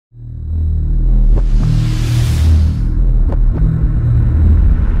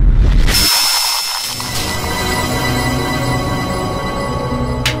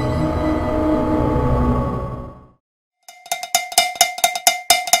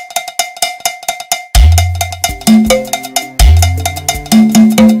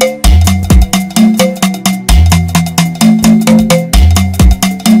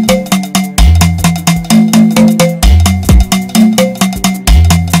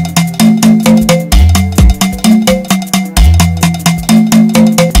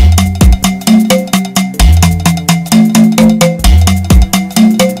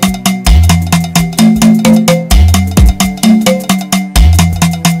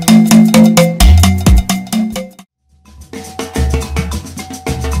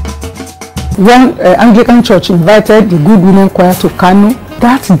One Anglican church invited the Good Women Choir to Kano.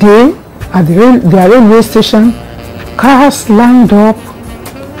 That day, at their railway station, cars lined up,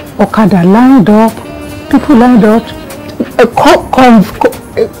 Okada lined up, people lined up, a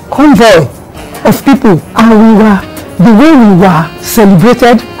convoy of people, and the way we were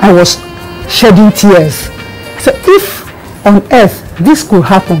celebrated, I was shedding tears. So if on earth this could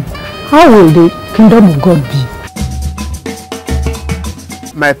happen, how will the kingdom of God be?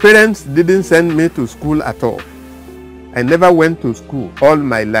 My parents didn't send me to school at all. I never went to school all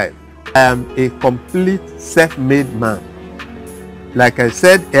my life. I am a complete self-made man. Like I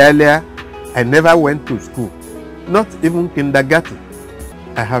said earlier, I never went to school, not even kindergarten.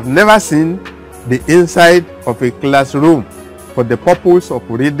 I have never seen the inside of a classroom for the purpose of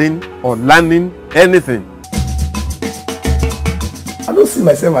reading or learning anything. I don't see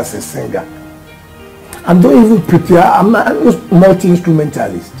myself as a singer. I don't even prepare. I'm not a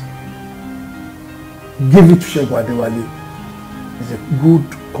multi-instrumentalist. Give it to Shegun Adewale. He's a good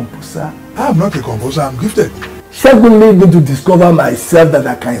composer. I'm not a composer, I'm gifted. Shegun made me to discover myself that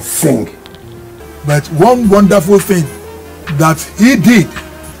I can sing. But one wonderful thing that he did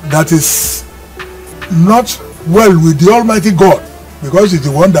that is not well with the Almighty God, because he's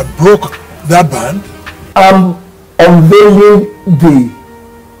the one that broke that band. I'm unveiling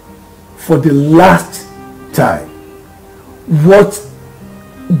for the last time what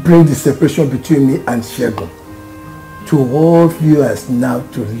brings the separation between me and Shegun, to all viewers now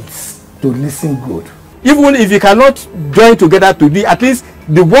to listen good. Even if you cannot join together to do at least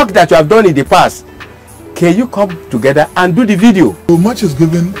the work that you have done in the past, can you come together and do the video? So much is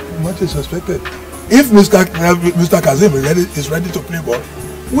given, much is expected. If Mr. Kazim is ready to play ball,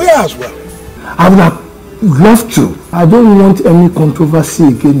 we are as well. I would have loved to. I don't want any controversy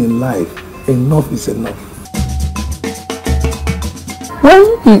again in life. Enough is enough.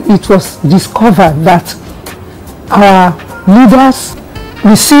 When it was discovered that our leaders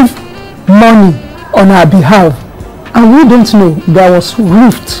receive money on our behalf, and we don't know, there was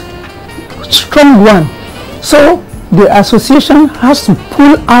rift, strong one. So the association has to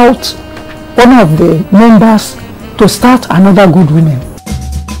pull out one of the members to start another Good Women.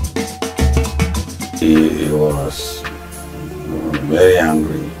 He was very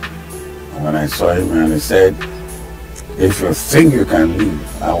angry when I saw him, and he said, if you think you can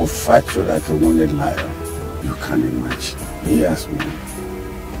live, I will fight you like a wounded lion. You can imagine. He asked me,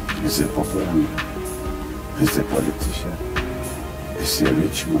 he's a popular man, he's a politician, he's a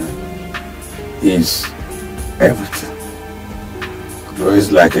rich man, he's everything. So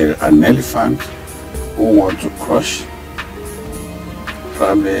he's like an elephant who wants to crush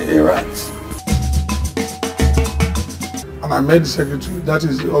probably a rat. And I met the secretary. That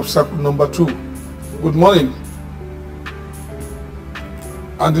is the obstacle number 2. Good morning.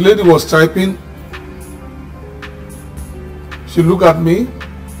 And the lady was typing. She looked at me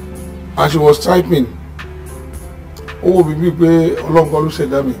and she was typing. Oh, baby,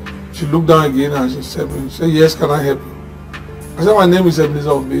 she looked down again and she said, yes, can I help you? I said, my name is Ebenezer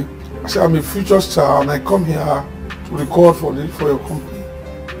Obe. I said, I'm a future star and I come here to record for your company.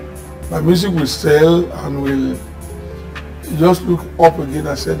 My music will sell and will just look up again.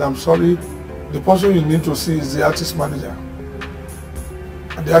 I said, I'm sorry, the person you need to see is the artist manager.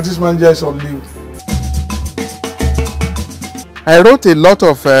 And the artist manager is on leave. I wrote a lot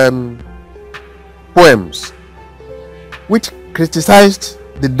of poems which criticized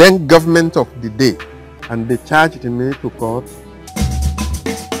the then government of the day, and they charged me to court.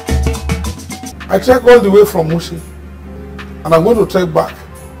 I trekked all the way from Mushi and I'm going to trek back.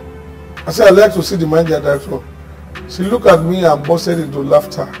 I said, I'd like to see the managing director. She looked at me and busted into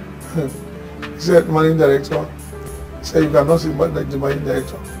laughter. He said, managing director. He said, you cannot see the managing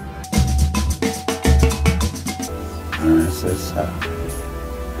director. And I said, sir,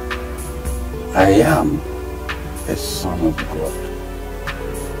 I am a son of God.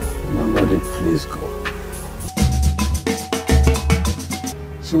 Nobody please God.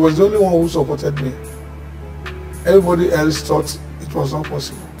 She was the only one who supported me. Everybody else thought it was not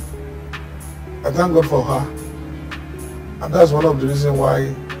possible. I thank God for her. And that's one of the reasons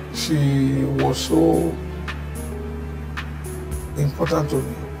why she was so important to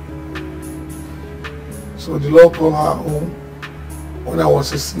me. So the Lord called her home when I was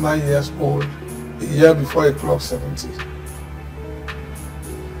 69 years old, a year before I clocked 70.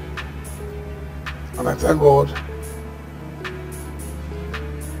 And I thank God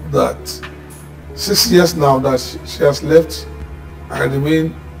that 6 years now that she has left, I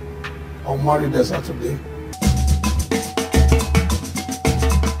remain unmarried as of today.